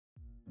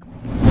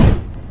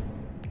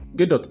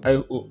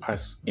Gateio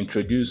has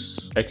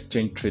introduced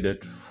exchange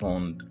traded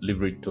fund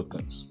leverage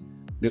tokens.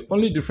 The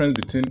only difference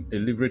between a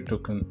leverage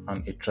token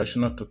and a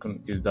traditional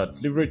token is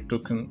that leverage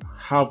tokens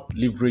have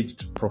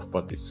leveraged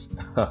properties.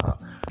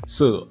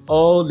 So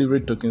all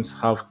leverage tokens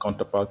have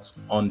counterparts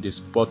on the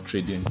spot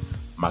trading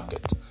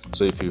market.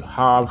 So if you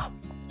have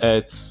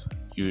ETH,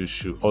 you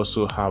should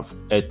also have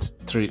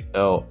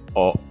ETH3L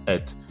or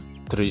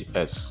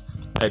ETH3S.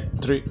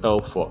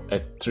 ETH3L for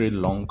ETH3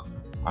 long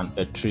and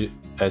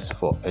ETH3S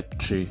for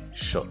ETH3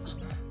 short.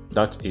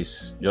 That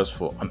is just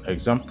for an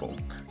example.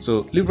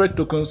 So leverage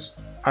tokens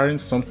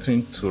aren't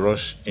something to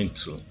rush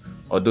into,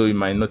 although you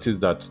might notice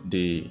that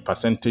the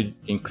percentage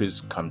increase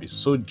can be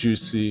so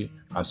juicy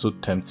and so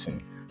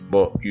tempting,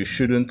 but you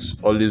shouldn't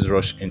always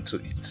rush into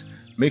it.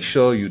 Make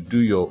sure you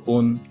do your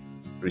own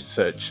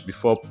research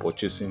before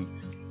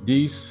purchasing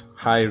these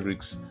high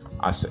risk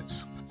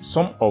assets.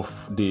 Some of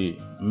the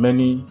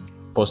many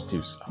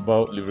positives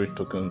about leverage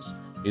tokens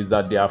is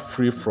that they are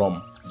free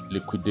from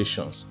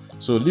liquidations.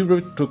 So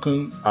leverage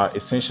tokens are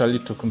essentially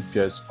token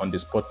pairs on the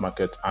spot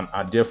market and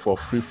are therefore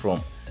free from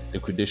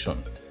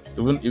liquidation.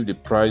 Even if the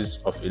price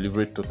of a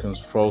leverage token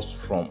falls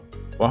from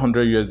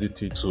 100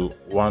 USDT to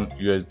 1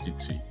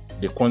 USDT,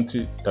 the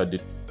quantity that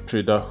the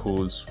trader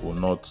holds will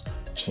not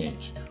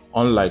change,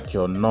 unlike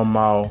your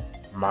normal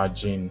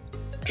margin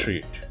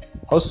trade.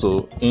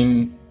 Also,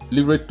 in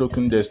leverage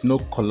token, there's no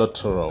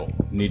collateral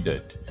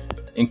needed.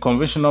 In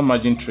conventional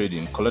margin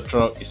trading,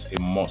 collateral is a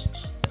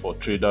must for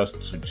traders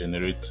to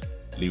generate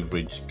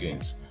leverage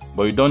gains,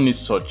 but you don't need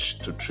such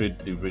to trade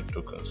leverage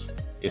tokens.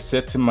 A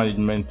certain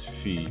management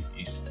fee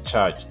is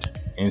charged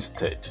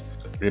instead.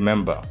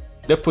 Remember,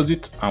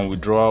 deposit and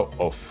withdrawal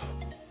of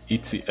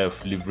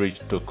ETF leverage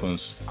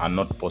tokens are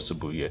not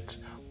possible yet.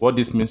 What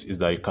this means is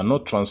that you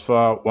cannot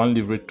transfer one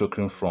leverage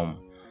token from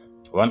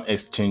one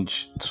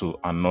exchange to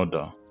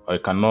another, or you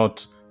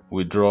cannot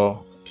withdraw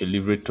a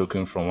leverage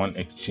token from one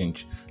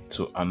exchange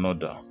to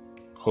another.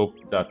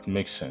 Hope that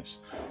makes sense.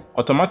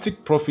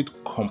 Automatic profit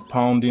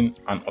compounding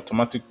and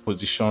automatic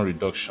position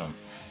reduction.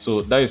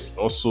 So that is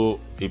also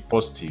a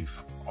positive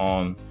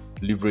on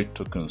leverage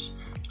tokens.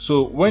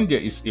 So when there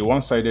is a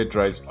one-sided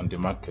rise on the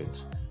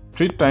market,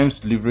 3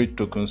 times leverage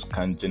tokens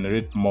can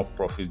generate more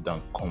profit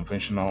than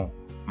conventional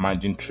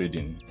margin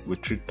trading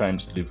with 3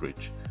 times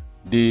leverage.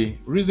 The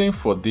reason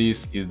for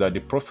this is that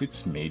the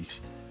profits made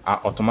are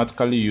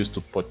automatically used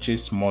to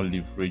purchase more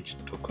leverage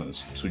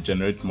tokens to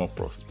generate more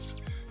profits.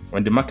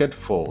 When the market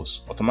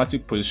falls,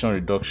 automatic position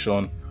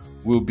reduction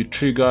will be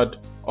triggered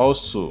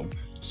also.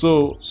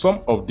 So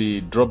some of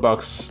the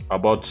drawbacks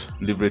about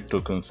leverage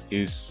tokens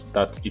is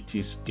that it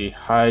is a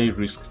high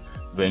risk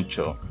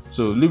venture.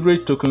 So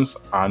leverage tokens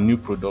are new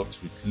products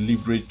with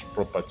leverage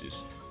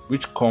properties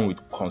which come with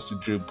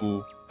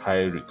considerable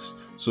high risks.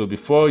 So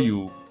before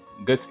you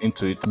get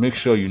into it, make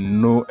sure you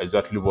know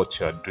exactly what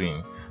you are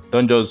doing.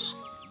 Don't just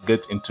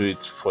get into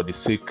it for the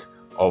sake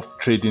of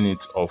trading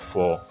it or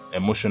for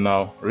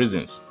emotional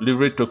reasons.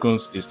 Leverage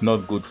tokens is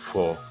not good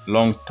for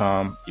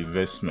long-term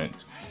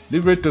investment.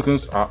 Leverage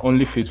tokens are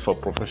only fit for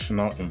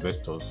professional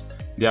investors.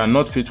 They are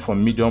not fit for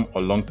medium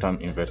or long-term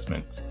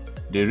investment.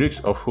 The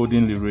risk of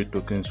holding leverage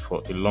tokens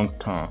for a long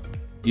term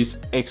is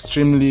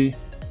extremely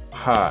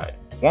high.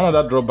 One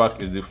other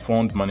drawback is the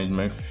fund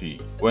management fee.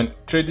 When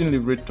trading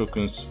leverage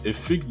tokens, a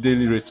fixed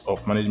daily rate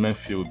of management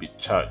fee will be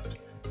charged.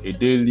 A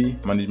daily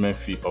management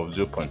fee of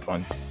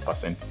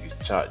 0.1% is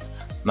charged.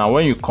 Now,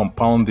 when you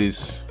compound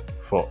this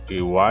for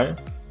a while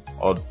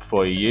or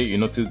for a year, you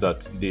notice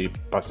that the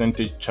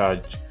percentage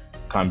charge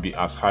can be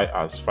as high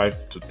as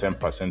 5 to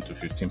 10% to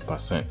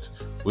 15%,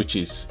 which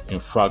is in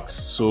fact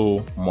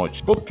so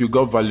much. Hope you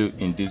got value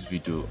in this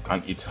video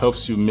and it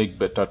helps you make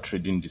better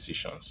trading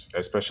decisions,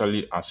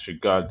 especially as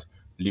regards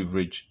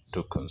leverage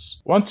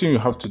tokens. One thing you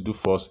have to do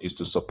first is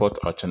to support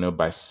our channel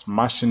by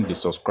smashing the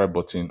subscribe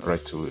button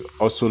right away.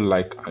 Also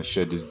like and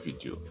share this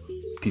video.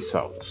 Peace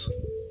out.